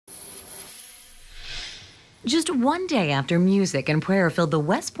Just one day after music and prayer filled the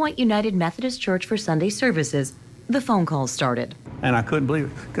West Point United Methodist Church for Sunday services, the phone calls started. And I couldn't believe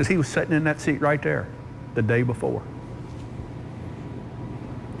it because he was sitting in that seat right there the day before.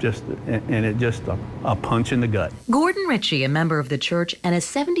 A punch in the gut. Gordon Ritchie, a member of the church and a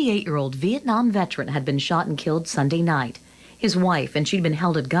 78-year-old Vietnam veteran, had been shot and killed Sunday night. His wife, and she'd been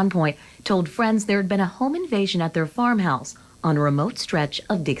held at gunpoint, told friends there had been a home invasion at their farmhouse on a remote stretch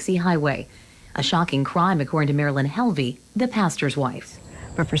of Dixie Highway. A shocking crime, according to Marilyn Helvey, the pastor's wife.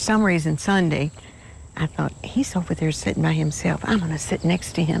 But for some reason Sunday, I thought, he's over there sitting by himself. I'm going to sit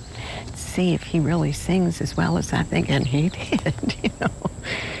next to him, see if he really sings as well as I think. And he did,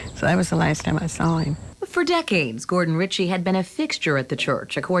 So that was the last time I saw him. For decades, Gordon Ritchie had been a fixture at the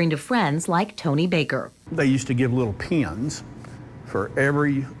church, according to friends like Tony Baker. They used to give little pins for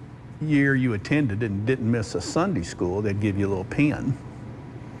every year you attended and didn't miss a Sunday school. They'd give you a little pin.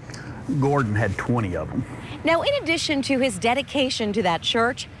 Gordon had 20 of them. Now, in addition to his dedication to that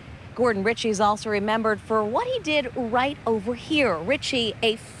church, Gordon Ritchie is also remembered for what he did right over here. Ritchie,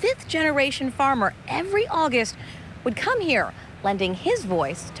 a fifth-generation farmer, every August would come here, lending his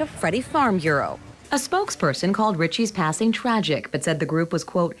voice to Freddie Farm Bureau. A spokesperson called Ritchie's passing tragic, but said the group was,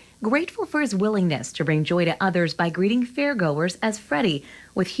 quote, grateful for his willingness to bring joy to others by greeting fairgoers as Freddie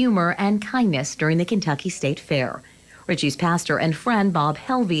with humor and kindness during the Kentucky State Fair. Ritchie's pastor and friend, Bob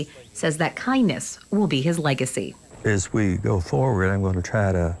Helvey, says that kindness will be his legacy. As we go forward, I'm going to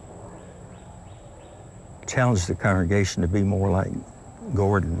try to challenge the congregation to be more like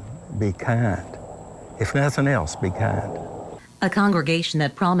Gordon, be kind. If nothing else, be kind. A congregation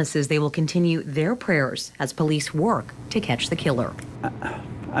that promises they will continue their prayers as police work to catch the killer.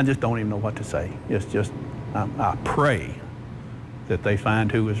 I just don't even know what to say. I pray that they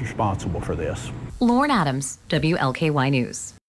find who is responsible for this. Lauren Adams, WLKY News.